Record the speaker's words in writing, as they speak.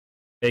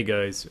Hey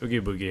guys,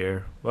 Oogie Boogie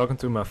here. Welcome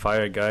to my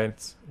fire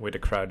guides with a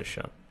Krider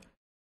shot.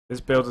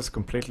 This build is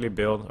completely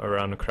built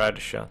around a Krider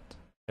shot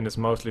and is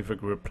mostly for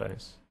group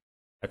plays.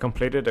 I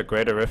completed a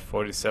Greater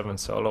F47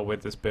 solo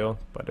with this build,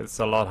 but it's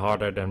a lot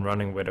harder than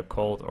running with a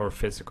cold or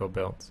physical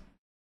build.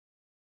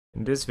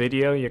 In this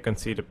video you can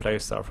see the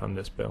playstyle from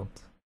this build.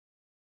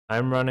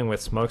 I'm running with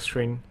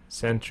Smokescreen,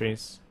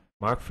 Sentries,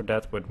 Mark for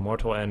Death with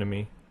Mortal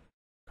Enemy,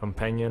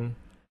 Companion,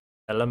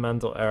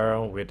 Elemental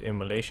Arrow with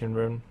Immolation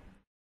Rune,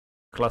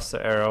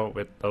 Cluster Arrow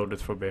with Loaded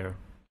for Bear.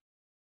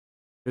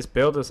 This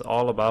build is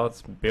all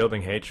about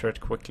building hatred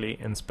quickly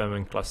and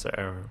spamming Cluster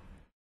Arrow.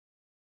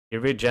 You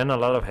regen a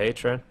lot of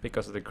hatred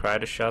because of the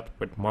Krider shot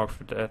with Mark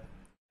for Death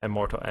and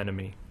Mortal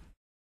Enemy.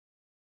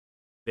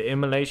 The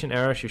Immolation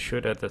arrows you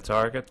shoot at the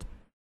target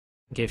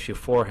gives you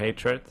 4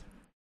 hatred,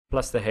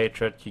 plus the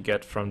hatred you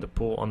get from the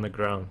pool on the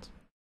ground.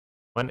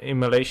 When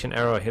Immolation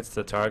arrow hits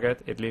the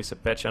target, it leaves a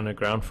patch on the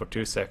ground for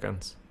 2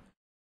 seconds.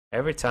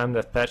 Every time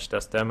that patch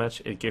does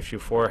damage, it gives you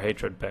 4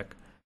 hatred back,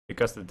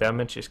 because the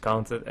damage is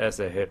counted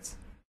as a hit.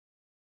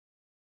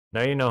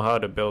 Now you know how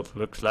the build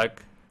looks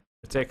like,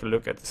 let's take a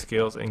look at the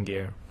skills and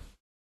gear.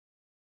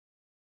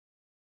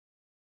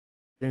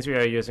 Since we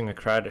are using a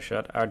Krider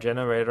shot, our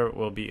generator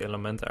will be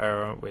Elemental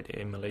Arrow with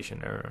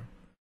Immolation Arrow.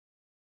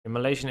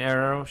 Immolation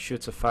Arrow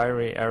shoots a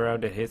fiery arrow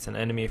that hits an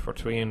enemy for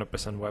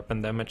 300%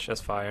 weapon damage as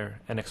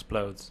fire and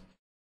explodes,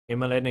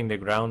 immolating the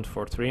ground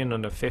for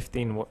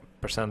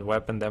 315%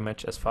 weapon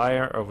damage as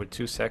fire over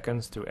 2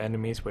 seconds to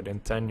enemies within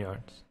 10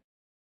 yards.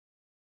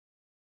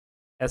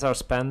 As our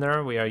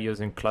spender, we are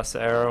using Cluster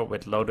Arrow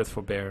with Loaded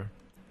for Bear.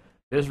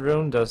 This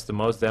rune does the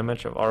most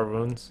damage of our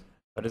runes,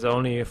 but is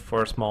only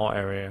for a small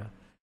area,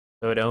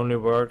 so it only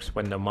works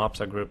when the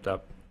mobs are grouped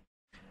up.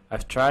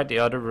 I've tried the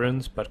other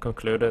runes but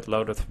concluded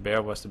Loaded for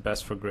Bear was the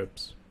best for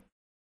groups.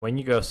 When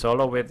you go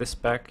solo with this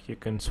spec, you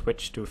can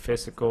switch to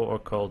physical or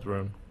cold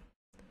rune.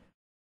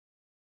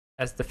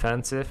 As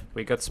defensive,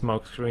 we got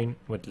Smokescreen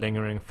with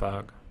Lingering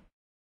Fog.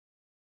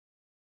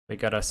 We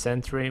got a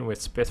Sentry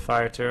with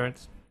Spitfire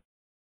turret.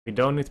 We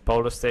don't need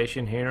Polar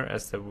Station here,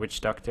 as the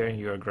Witch Doctor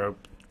you are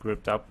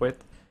grouped up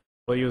with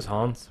will use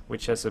Haunt,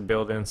 which has a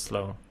built-in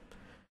slow.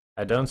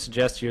 I don't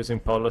suggest using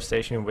Polar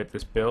Station with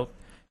this build,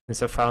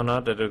 since I found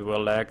out that it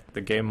will lag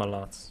the game a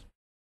lot.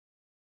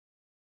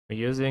 We're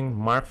using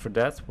Mark for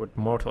Death with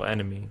Mortal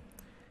Enemy.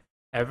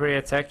 Every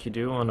attack you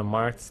do on a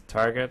marked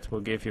target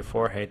will give you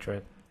 4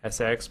 hatred. As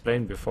I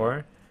explained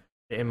before,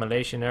 the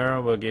Immolation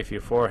Arrow will give you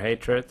 4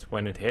 hatred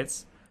when it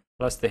hits,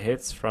 plus the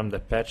hits from the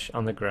patch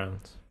on the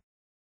ground.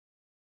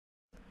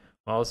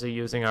 We're also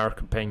using our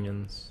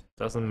companions,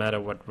 doesn't matter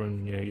what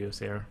rune you use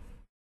here.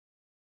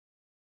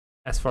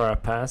 As for our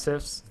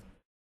passives,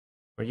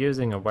 we're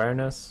using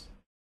Awareness,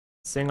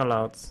 Single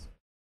Out,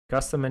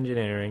 Custom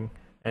Engineering,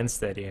 and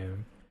Steady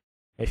Aim.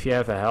 If you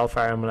have a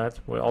Hellfire Amulet,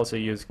 we're also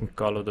using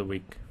Call of the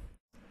Week.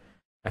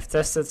 I've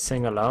tested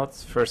Single Out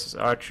versus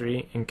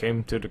Archery and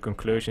came to the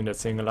conclusion that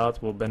Single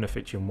Out will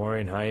benefit you more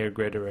in higher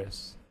Greater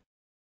Res.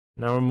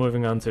 Now we're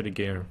moving on to the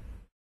gear.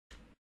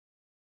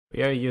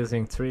 We are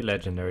using 3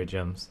 legendary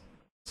gems: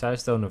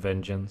 Stone of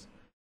Vengeance,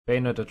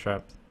 Bane of the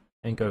Trapped,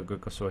 and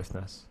Gokuk of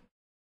Swiftness.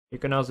 You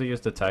can also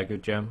use the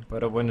Taigu gem,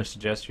 but I wouldn't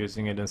suggest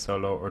using it in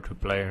solo or 2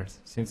 players,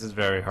 since it's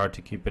very hard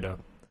to keep it up.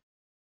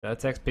 The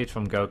attack speed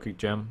from Gokuk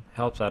gem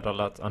helps out a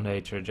lot on the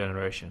hatred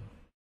generation.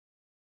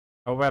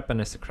 Our weapon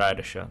is the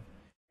Krider shot.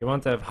 You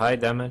want to have high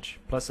damage,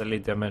 plus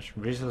elite damage,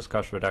 resource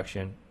cost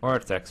reduction, or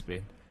attack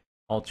speed.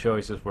 All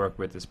choices work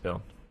with this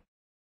build.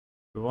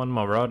 We want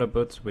Marauder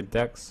boots with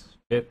dex,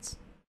 fit,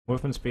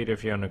 movement speed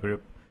if you're in a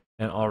group,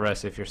 and all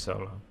res if you're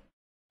solo,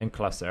 and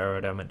cluster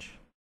arrow damage.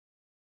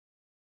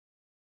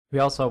 We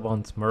also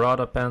want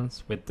Marauder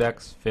pants with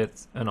dex,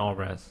 fit, and all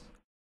res.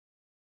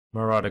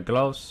 Marauder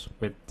gloves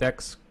with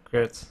dex,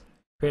 crit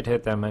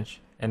hit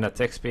damage, and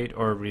attack speed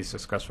or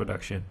resource cost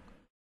reduction.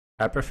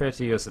 I prefer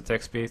to use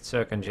attack speed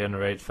so I can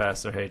generate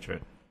faster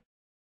hatred.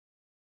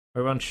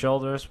 We want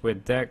shoulders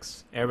with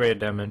dex, area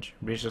damage,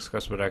 resource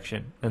cost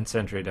reduction, and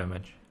sentry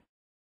damage.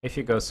 If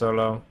you go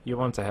solo, you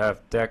want to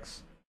have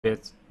dex,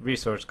 fit,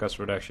 resource cost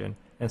reduction,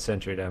 and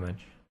sentry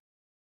damage.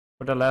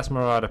 For the last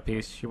Marauder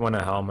piece, you want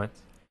a helmet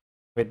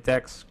with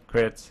dex,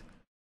 crit,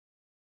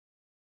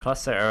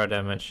 cluster arrow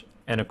damage,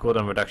 and a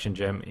cooldown reduction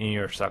gem in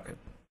your socket.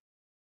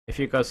 If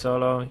you go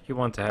solo, you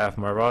want to have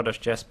Marauder's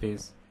chest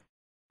piece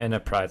and a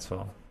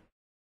Prideful.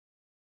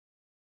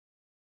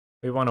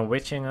 We want a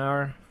Witching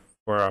Hour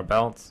for our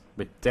belt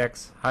with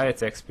dex, high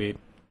attack speed,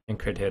 and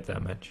crit hit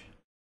damage.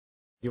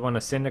 You want a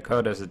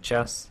Syndicote as a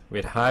chest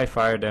with high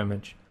fire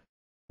damage,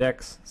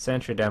 dex,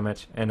 sentry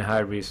damage, and high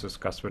resource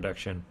cost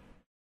reduction.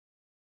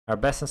 Our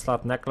best in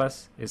slot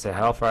necklace is a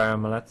Hellfire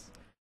Amulet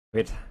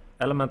with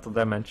elemental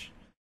damage,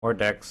 or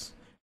dex,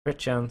 crit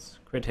chance,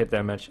 crit hit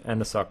damage,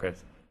 and a socket.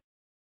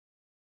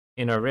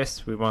 In our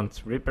wrist we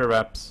want Reaper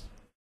wraps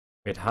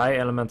with high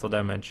elemental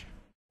damage,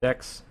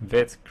 dex,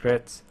 vit,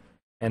 crit,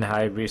 and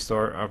high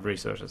restore of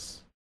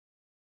resources.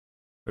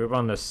 We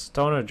want a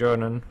Stoner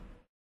Jordan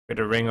with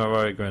a Ring of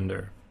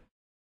Origrinder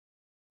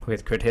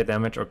with crit hit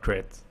damage or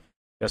crit,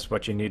 just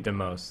what you need the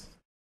most.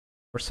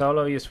 For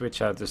solo, you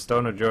switch out the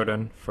Stoner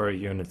Jordan for a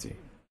Unity.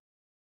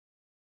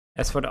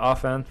 As for the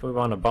offense, we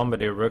want a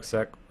Bombardier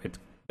rucksack with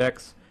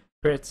dex,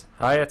 crit,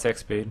 high attack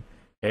speed,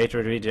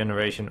 hatred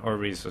regeneration or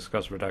resource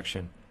cost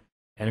reduction,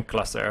 and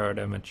cluster arrow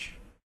damage.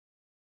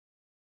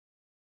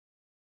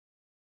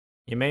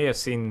 You may have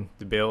seen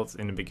the build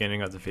in the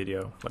beginning of the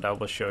video, but I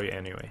will show you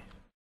anyway.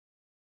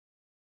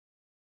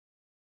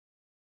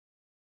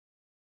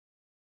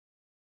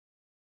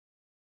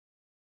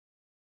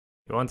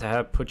 You want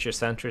to put your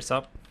sentries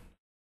up,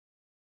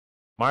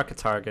 mark a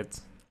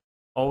target,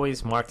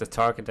 always mark the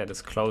target that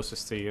is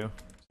closest to you,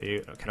 so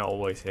you can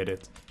always hit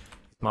it.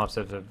 These mobs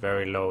have a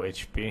very low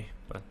HP,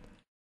 but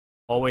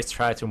always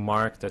try to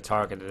mark the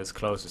target that is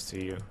closest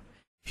to you.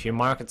 If you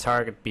mark a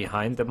target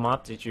behind the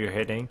mob that you're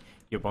hitting,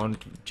 you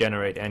won't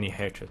generate any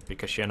hatred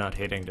because you're not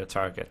hitting the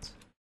target.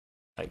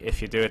 Like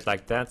if you do it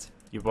like that,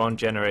 you won't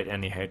generate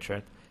any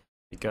hatred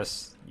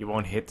because you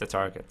won't hit the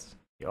target.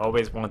 You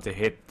always want to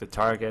hit the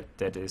target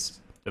that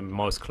is the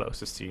most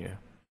closest to you.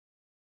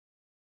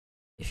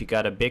 If you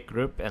got a big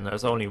group and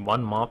there's only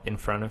one mob in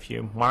front of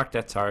you, mark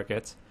that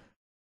target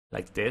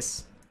like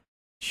this,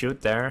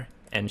 shoot there,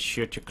 and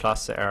shoot your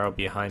cluster arrow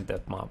behind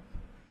that mob.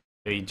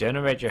 So you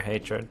generate your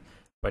hatred,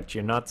 but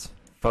you're not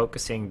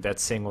focusing that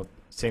single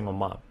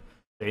mob.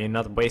 So you're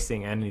not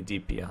wasting any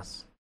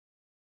DPS.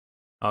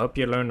 I hope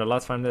you learned a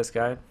lot from this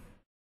guide.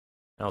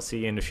 I'll see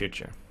you in the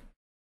future.